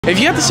If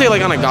you have to say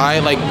like on a guy,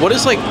 like what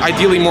is like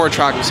ideally more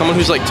attractive? Someone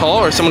who's like tall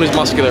or someone who's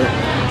muscular?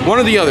 One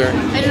or the other?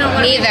 I don't know.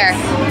 Neither.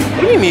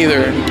 What do you mean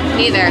neither?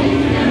 Neither.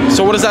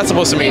 So what is that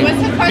supposed to mean?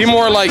 Be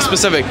more like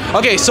specific.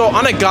 Okay, so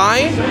on a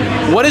guy,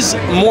 what is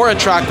more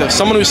attractive?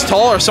 Someone who's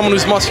tall or someone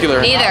who's muscular?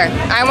 Neither.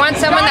 I want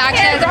someone that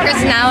actually has a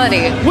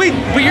personality. Wait,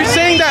 but you're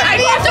saying that. I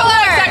go after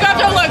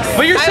looks.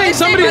 But you're saying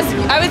somebody.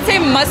 I would say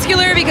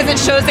muscular because it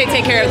shows they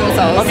take care of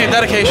themselves. Okay,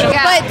 dedication.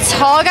 Yeah. But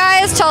tall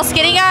guys, tall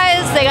skinny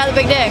guys, they got the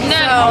big dick.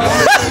 No.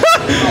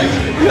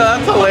 Yeah,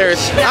 that's hilarious.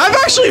 I've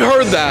actually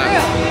heard that.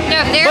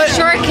 No, if they're a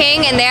short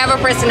king and they have a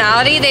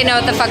personality, they know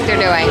what the fuck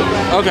they're doing.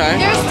 Okay.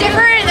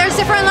 There's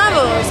different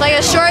levels. Like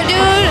a short dude,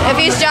 if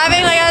he's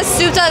driving like a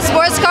souped-up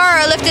sports car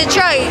or a lifted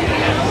truck,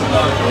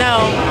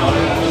 no.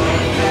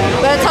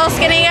 But a tall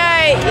skinny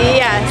guy,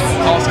 yes.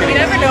 Tall skinny. You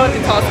never know what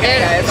the tall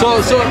skinny guy is.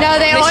 So No,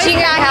 they always Machine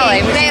Gun got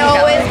Kelly. it. They Machine Gun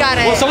always Kelly. got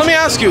it. Well, so let me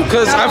ask you,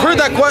 because I've heard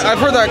that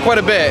quite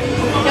a bit.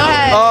 Go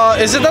ahead.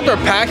 Is it that they're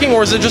packing,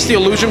 or is it just the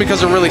illusion because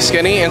they're really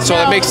skinny, and so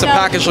it makes the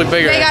package look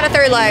bigger? They got a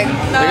third leg.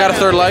 They got a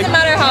third leg? Doesn't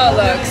matter how it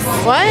looks.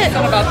 What? It's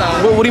not about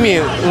that. What do you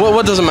mean?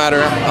 What doesn't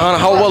matter?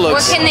 What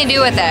looks? What can they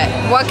do with it?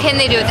 What can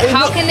they do with it?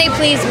 How can they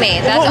please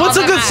me? That's What's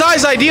all a good that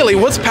matters. size ideally?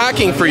 What's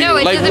packing for you? No,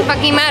 it doesn't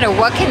fucking matter.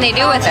 What can they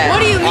do with it? What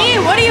do you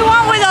mean? What do you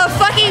want with a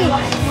fucking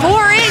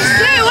 4-inch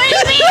dude? What do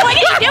you mean? What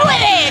do you do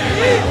with it?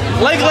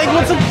 Like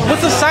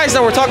what's the size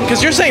that we're talking?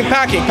 Because you're saying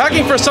packing.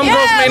 Packing for some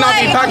girls may not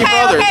be packing for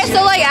others. Okay,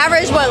 so like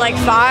average what, like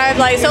 5?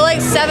 Like so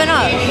like 7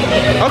 up.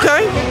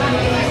 Okay.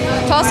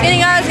 Tall skinny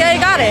guys, they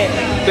got it.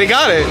 They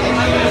got it.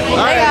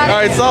 All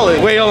right,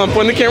 solid. Wait, hold on.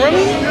 Point the camera at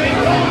me.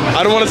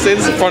 I don't want to say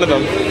this in front of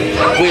them.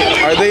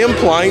 Wait, are they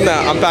implying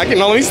that I'm packing?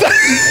 No, let me stop.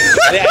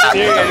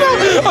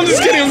 I'm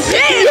just kidding.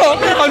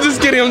 I'm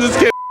just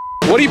kidding.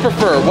 What do you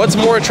prefer? What's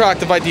more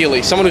attractive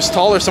ideally? Someone who's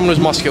tall or someone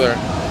who's muscular?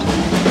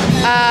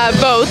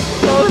 Both.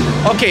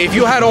 Okay, if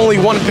you had only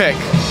one pick.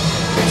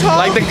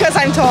 Tall because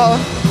I'm tall.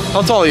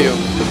 How tall are you?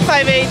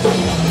 5'8".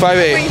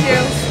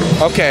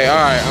 5'8". Okay, all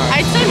right.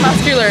 I'd say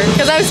muscular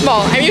because I'm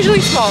small. I'm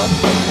usually small.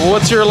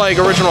 What's your like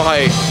original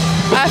height?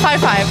 5'5".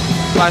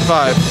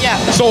 5'5". Yeah.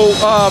 So,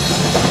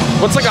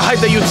 what's like a height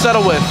that you'd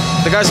settle with?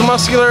 The guy's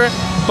muscular,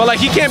 but like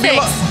he can't be. 6.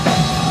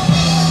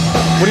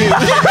 What do you?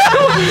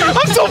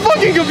 I'm so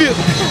fucking confused.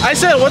 I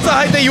said, what's the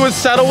height that you would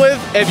settle with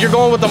if you're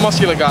going with a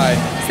muscular guy?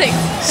 6.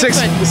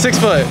 6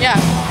 foot. Yeah.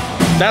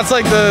 That's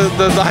like the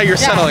height you're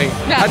settling.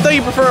 Yeah. I thought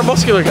you prefer a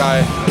muscular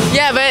guy.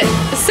 Yeah, but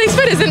 6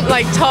 foot isn't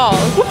like tall.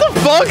 What the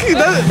fuck?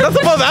 That's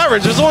above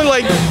average. There's only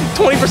like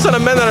 20%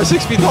 of men that are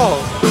 6 feet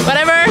tall.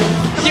 Whatever.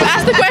 You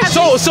asked the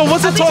question. So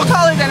what's a tall?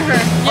 Taller than her.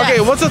 Yeah.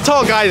 Okay, what's a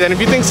tall guy then? If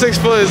you think 6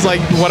 foot is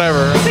like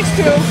whatever.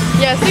 6'2".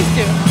 Yeah,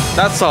 6'2".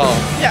 That's tall.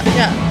 Yeah.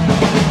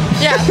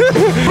 Yeah.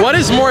 What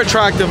is more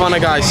attractive on a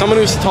guy? Someone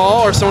who's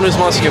tall or someone who's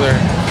muscular?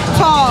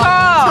 Tall.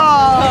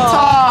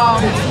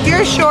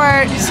 You're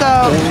short,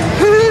 so.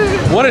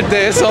 What a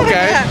diss,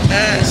 okay.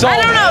 So, I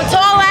don't know,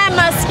 tall and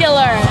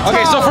muscular.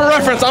 okay, so for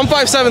reference, I'm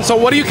 5'7", so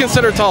what do you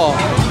consider tall?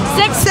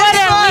 6 foot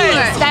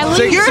at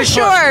least. You're 6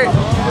 foot. short.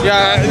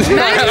 Yeah,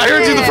 I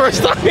heard you the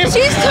first time.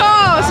 She's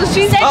tall, so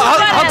she's 6 foot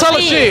How at tall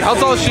is least. she? How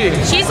tall is she?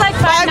 She's like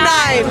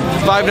 5'9".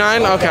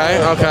 5'9"?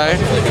 Okay.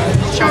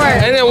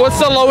 Short. And then what's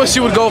the lowest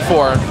you would go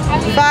for?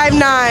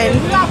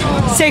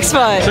 5'9". 6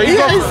 foot. So you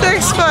go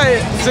 6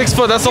 foot. 6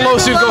 foot, that's the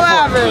lowest you'd go below for.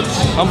 average.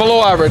 I'm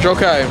below average,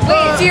 okay.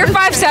 Wait, so you're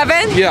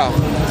 5'7"? Yeah.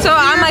 So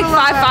I'm like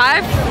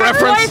 5'5".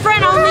 Reference?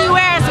 Boyfriend only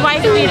wears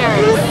wife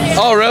beaters.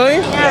 Oh,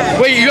 really?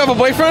 Yeah. Wait, you have a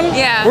boyfriend?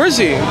 Yeah. Where is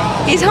he?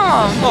 He's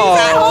home. Oh,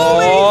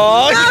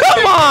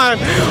 come on.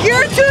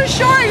 You're too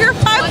short. You're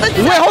 5 foot.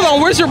 Wait, hold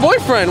on. Where's your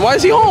boyfriend? Why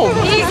is he home?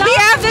 He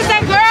has this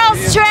a girls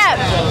trip.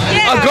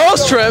 A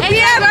girls trip? We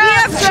have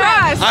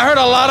trust. I heard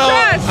a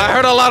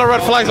lot of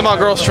red flags about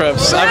girls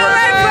trips. Red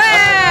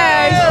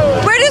flags.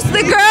 We're just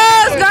the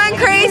girls going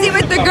crazy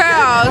with the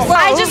girls.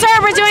 I just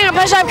heard we're doing a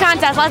push-up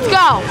contest. Let's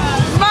go.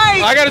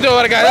 I gotta do it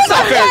with a guy. That's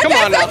not fair. Come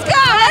on now. Let's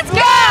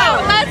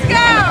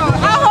go.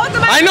 I'll hold the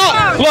mic. I know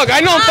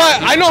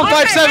I'm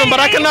 5'7", but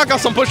I can knock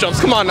out some push-ups.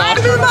 Come on now.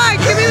 Give me the mic.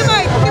 Give me the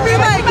mic. Give me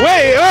the mic.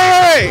 Wait.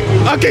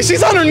 Okay,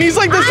 she's on her knees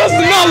like this. Does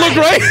not look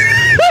right.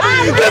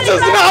 This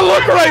does not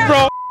look right,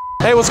 bro.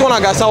 Hey, what's going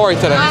on, guys? How are you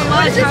today?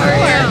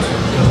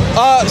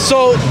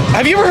 So,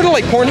 have you ever heard of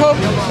like Pornhub?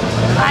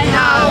 I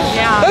know.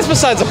 Yeah. That's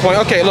besides the point.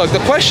 Okay, look, the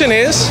question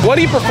is, what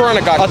do you prefer in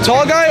a guy? A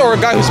tall guy or a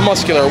guy who's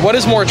muscular? What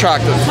is more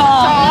attractive?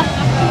 Tall.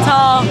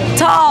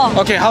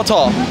 Okay, how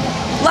tall?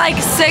 Like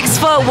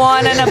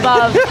 6'1" and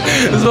above.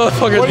 This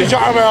motherfucker. What are you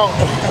talking about?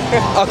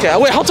 Okay,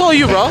 wait, how tall are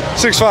you, bro?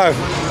 6'5".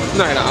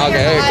 No,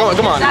 okay, hey,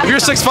 come on. If you're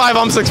 6'5",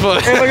 I'm 6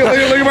 foot. Hey,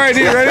 look at my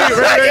ID. Ready?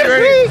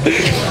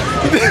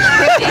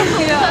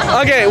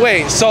 Okay,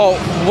 wait, so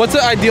what's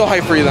the ideal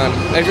height for you then?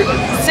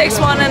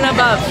 6'1" and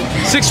above.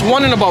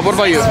 6'1" and above, what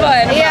about you?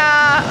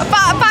 Yeah,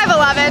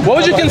 5'11". What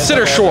would you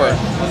consider short?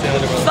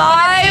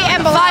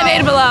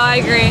 5'8" below. I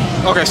agree.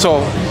 Okay,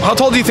 so how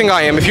tall do you think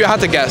I am, if you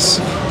had to guess?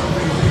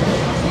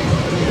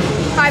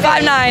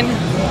 5'9".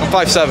 I'm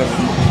 5'7".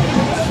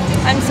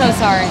 I'm so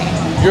sorry.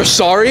 You're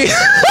sorry?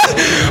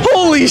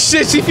 Holy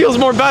shit, she feels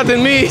more bad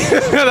than me.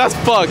 That's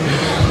fucked.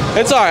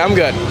 It's alright, I'm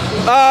good.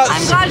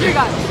 I'm glad you're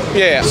good.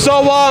 Yeah.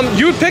 So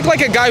you would pick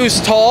like a guy who's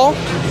tall,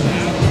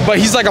 but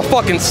he's like a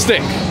fucking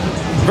stick,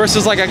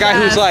 versus like a guy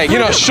who's like, you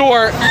know,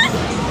 short,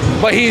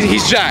 but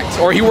he's jacked,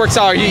 or he works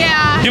out, or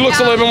he looks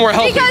a little bit more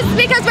healthy.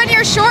 Because when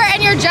you're short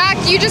and you're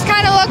jacked, you just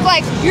kind of look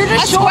like you're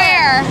just a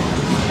square.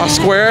 A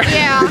square?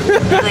 Yeah.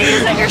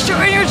 Like you're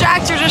short and you're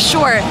jacked, you're just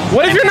short.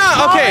 What if you're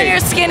not okay?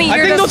 You're skinny.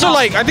 I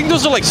think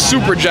those are like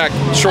super jacked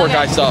short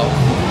guys though.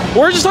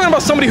 We're just talking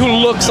about somebody who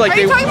looks like Are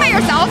you talking about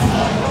yourself?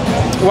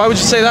 Why would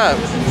you say that?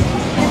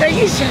 Are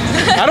you sure?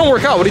 I don't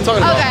work out. What are you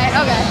talking about?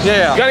 Okay.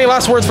 Yeah. Got any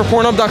last words for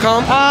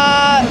Pornhub.com?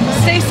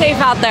 Stay safe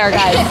out there,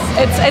 guys.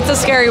 It's a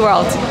scary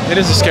world. It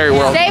is a scary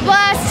world. Stay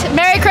blessed.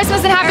 Merry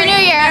Christmas and Happy New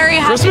Year.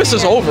 Christmas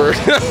is over.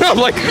 I'm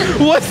like,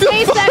 what the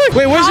fuck?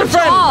 Wait, where's your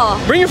friend? Tall?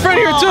 Bring your friend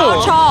here too.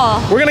 How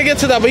tall? We're gonna get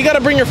to that, but you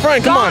gotta bring your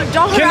friend. Come on.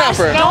 Don't Kidnap harass.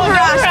 her. Don't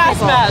harass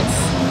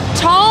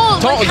people. Tall?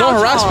 Like Don't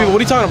harass people. What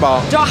are you talking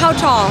about? How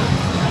tall?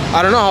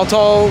 I don't know. How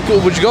tall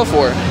would you go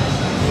for?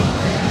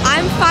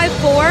 I'm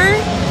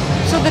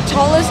 5'4", so the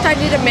tallest I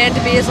need a man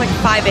to be is like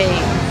 5'8".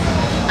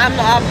 I'm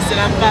the opposite.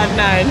 I'm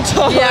 5'9".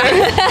 Taller.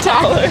 Yeah.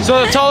 Taller.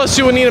 So the tallest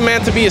you would need a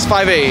man to be is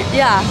 5'8".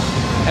 Yeah.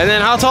 And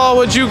then how tall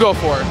would you go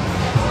for?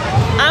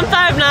 I'm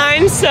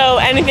 5'9", so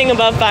anything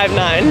above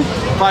 5'9".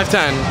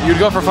 5'10". You'd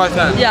go for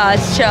 5'10". Yeah,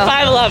 it's chill.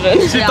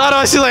 5'11". She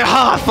thought she's like,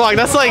 fuck.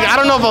 That's like, I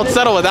don't know if I'll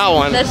settle with that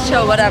one. That's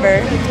chill, whatever.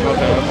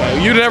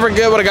 Okay. You'd never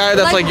get with a guy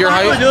that's like your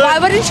height? Why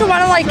wouldn't you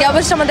want to like get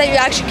with someone that you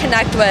actually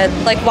connect with?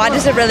 Like, why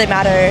does it really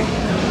matter?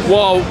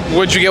 Well,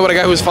 would you get with a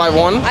guy who's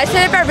 5'1"? I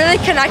said if I really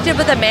connected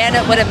with a man,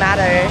 it wouldn't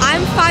matter.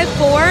 I'm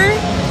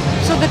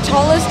 5'4", so the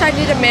tallest I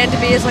need a man to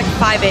be is like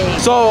 5'8".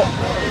 So,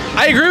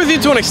 I agree with you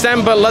to an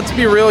extent, but let's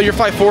be real, you're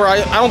 5'4".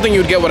 I don't think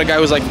you'd get with a guy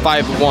who's like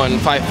 5'1",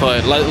 5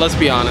 foot. Let's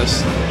be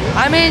honest.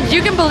 I mean,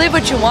 you can believe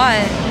what you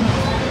want.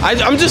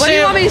 I'm just saying. What do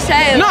you want me to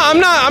say? No, I'm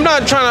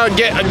not trying to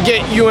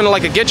get you in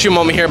like a get you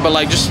moment here, but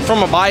like just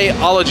from a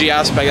biology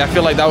aspect, I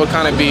feel like that would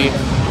kind of be.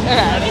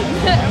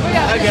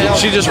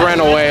 She just ran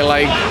away.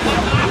 Like,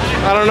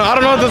 I don't know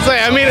what to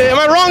say. I mean, am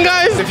I wrong,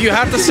 guys? If you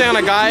have to say on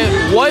a guy,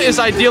 what is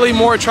ideally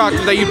more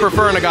attractive that you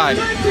prefer in a guy?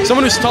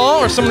 Someone who's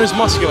tall or someone who's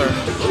muscular?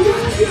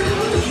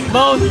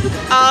 Both.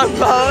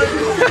 Both.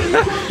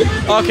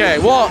 Okay,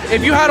 well,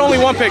 if you had only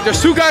one pick,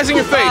 there's two guys in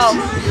your face.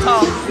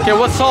 Tall. Okay,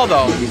 what's tall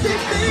though?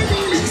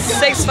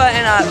 6 foot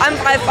and up. I'm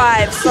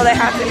 5'5", so they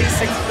have to be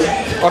 6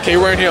 foot. Okay,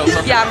 you're wearing heels.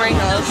 Okay. Yeah, I'm wearing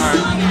heels.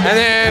 And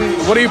then,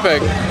 what do you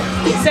pick?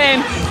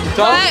 Same.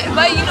 Tall?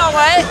 But you know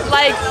what?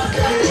 Like,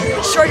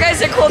 short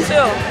guys are cool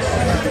too.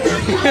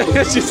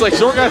 She's like,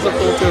 short guys are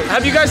cool too.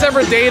 Have you guys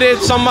ever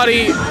dated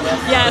somebody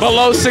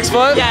below 6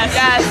 foot? Yes.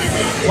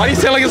 Why do you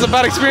say like it's a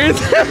bad experience?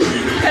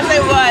 Because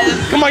it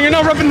was. Come on, you're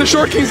not repping the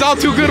short kings out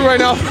too good right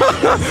now.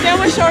 Stand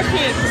with short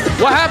kings.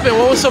 What happened?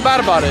 What was so bad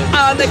about it?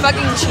 They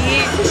fucking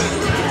cheat.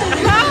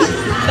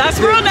 That's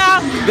real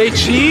now. They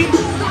cheat?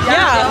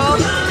 Yeah.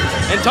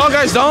 And tall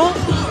guys don't?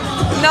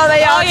 No,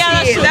 they all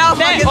cheat. Oh,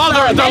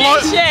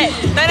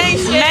 That ain't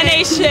shit. Men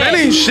ain't shit. That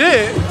ain't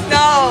shit. No.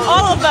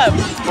 All of them.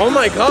 Oh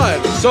my god.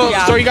 So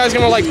are you guys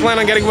gonna like plan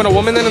on getting with a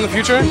woman then in the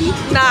future?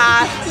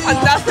 Nah,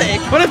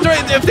 nothing. But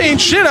if they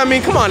ain't shit, I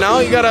mean, come on now.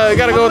 You gotta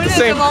go with the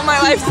same. All my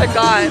life's to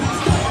God.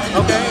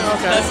 Okay.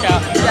 Let's go.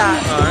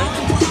 Yeah. All right.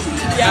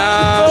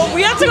 Yeah. Well,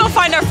 we have to go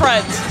find our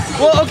friends.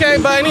 Well, okay,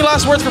 but any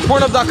last words for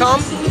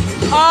Pornhub.com?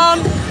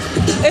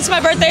 It's my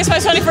birthday. It's my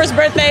 21st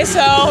birthday,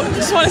 so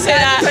just want to say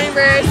that.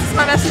 21st. It's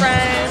my best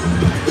friend.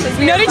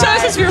 We known each other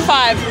since we were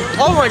 5.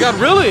 Oh my god,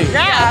 really?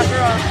 Yeah.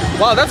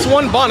 Wow, that's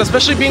one bond,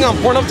 especially being on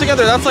Pornhub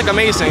together. That's like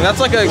amazing. That's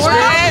like an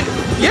experience.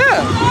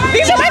 Yeah.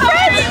 These are my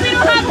friends. We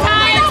don't have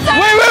time.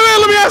 Wait,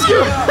 let me ask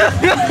you.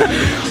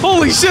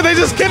 Holy shit, they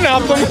just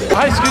kidnapped them.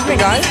 Hi, excuse me,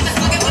 guys.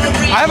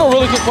 I have a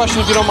really quick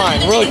question if you don't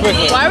mind, really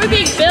quickly. Why are we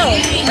being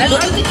filmed? That's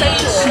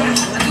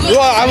unconsensual.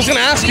 Well, I was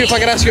gonna ask you if I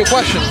could ask you a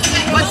question.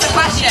 What's the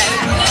question?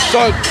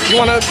 So, you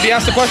wanna be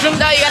asked a question?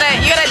 No, you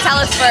gotta tell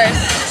us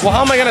first. Well,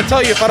 how am I gonna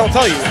tell you if I don't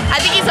tell you? I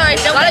think he's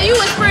already done. Why don't you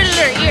whisper it in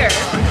her ear?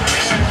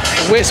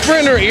 Whisper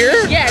in her ear?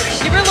 Yeah,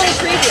 give her a little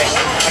preview.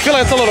 I feel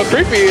like it's a little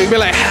creepy. It'd be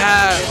like,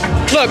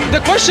 Look,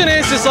 the question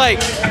is like,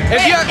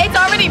 if you... It's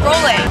already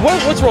rolling.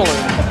 What's rolling?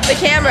 The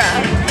camera.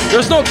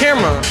 There's no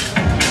camera.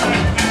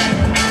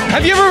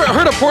 Have you ever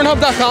heard of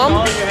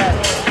Pornhub.com?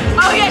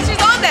 Oh yeah, she's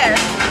on there.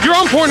 You're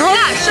on Pornhub?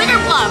 Yeah, Sugar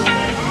Plum.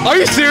 Are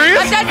you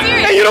serious? I'm dead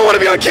serious. And you don't want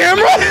to be on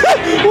camera?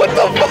 What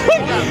the fuck?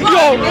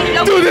 Yo,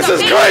 dude, this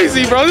is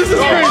crazy, bro. This is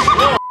crazy.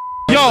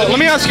 Yo, let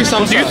me ask you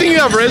something. Do you think you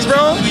have Riz,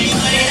 bro?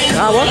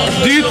 What?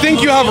 Do you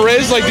think you have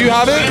Riz? Like, do you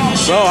have it?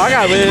 Bro, I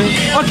got Riz.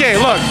 Okay,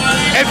 look.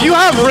 If you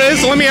have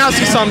Riz, let me ask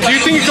you something. Do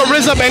you think you could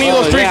Riz up any of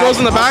those 3 girls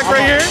in the back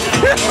right here?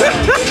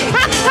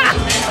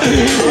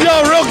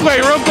 Yo, real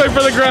quick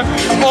for the gram.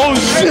 Oh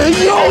shit,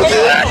 yo.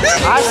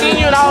 I seen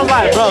you and I was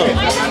like, bro.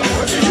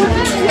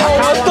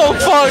 What the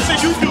fuck? dog.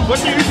 It's YouTube.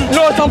 What's your YouTube?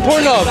 No, it's on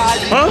Pornhub.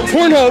 Huh?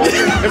 Pornhub.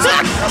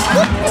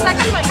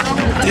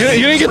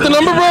 You didn't get the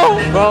number,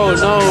 bro? Bro,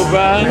 no,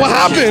 bro. What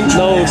happened?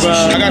 No, bro.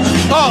 I got you.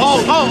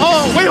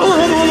 Oh. Wait, hold on.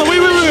 Wait.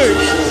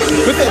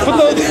 Put the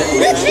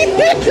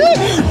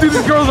Dude,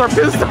 these girls are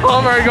pissed off.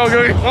 All right, go.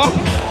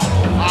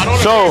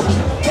 So,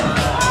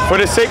 for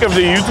the sake of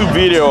the YouTube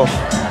video,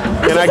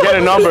 can I get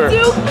a number?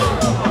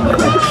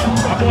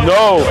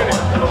 No.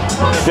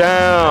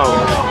 Damn.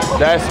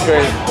 That's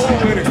crazy.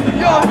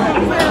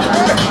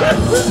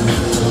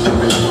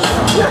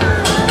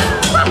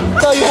 I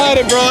thought you had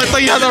it, bro. I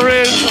thought you had the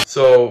ring.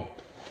 So,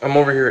 I'm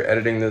over here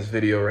editing this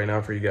video right now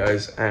for you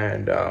guys,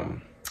 and I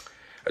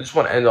just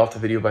want to end off the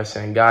video by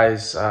saying,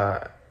 guys,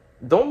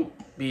 don't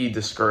be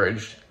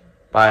discouraged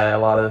by a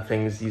lot of the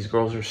things these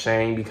girls are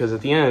saying, because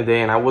at the end of the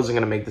day, and I wasn't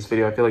going to make this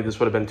video, I feel like this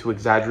would have been too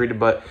exaggerated,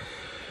 but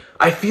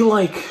I feel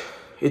like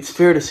it's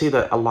fair to say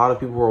that a lot of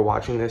people who are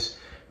watching this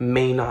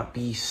may not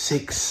be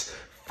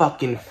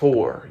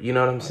 6'4", you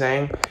know what I'm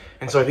saying?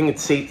 And so I think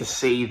it's safe to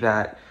say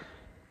that,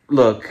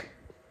 look,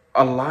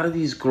 a lot of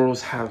these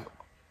girls have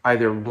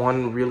either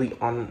one, really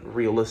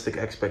unrealistic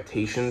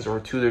expectations, or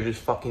two, they're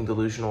just fucking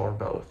delusional, or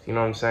both, you know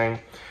what I'm saying?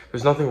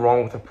 There's nothing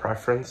wrong with a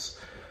preference,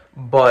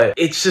 but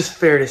it's just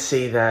fair to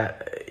say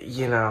that,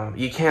 you know,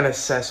 you can't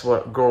assess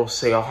what girls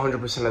say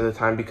 100% of the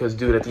time, because,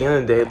 dude, at the end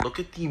of the day, look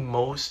at the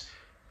most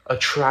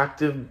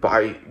attractive,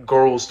 by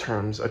girls'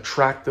 terms,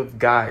 attractive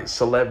guys,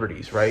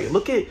 celebrities, right?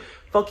 Look at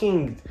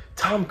fucking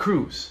Tom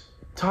Cruise.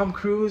 Tom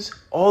Cruise,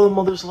 all the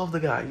mothers love the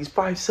guy. He's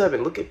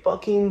 5'7". Look at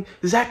fucking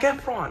Zac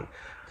Efron.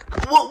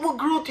 What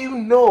girl do you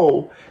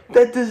know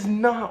that does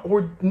not,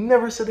 or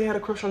never said they had a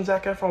crush on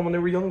Zac Efron when they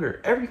were younger?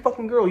 Every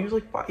fucking girl. He was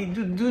like,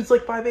 dude's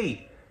like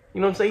 5'8".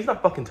 You know what I'm saying? He's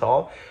not fucking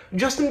tall.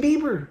 Justin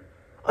Bieber,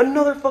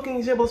 another fucking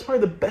example. It's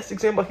probably the best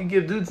example I could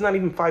give. Dude's not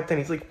even 5'10".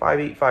 He's like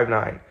 5'8",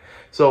 5'9".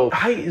 So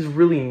height is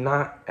really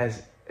not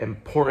as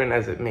important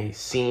as it may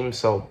seem.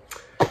 So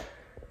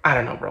I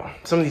don't know, bro.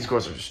 Some of these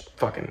girls are just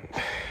fucking,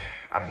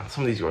 I don't know.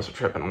 Some of these girls are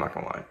tripping, I'm not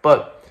gonna lie.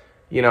 But,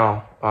 you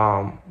know,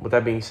 with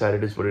that being said,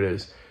 it is what it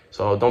is.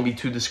 So don't be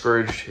too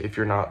discouraged if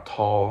you're not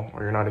tall,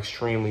 or you're not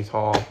extremely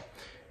tall.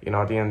 You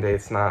know, at the end of the day,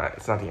 it's not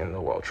the end of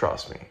the world.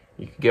 Trust me.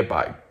 You can get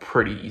by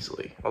pretty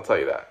easily. I'll tell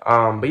you that.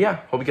 But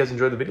yeah, hope you guys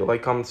enjoyed the video.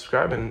 Like, comment,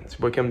 subscribe, and it's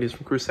your boy Kevin Diaz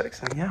from Crew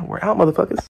Aesthetics. And yeah, we're out, motherfuckers.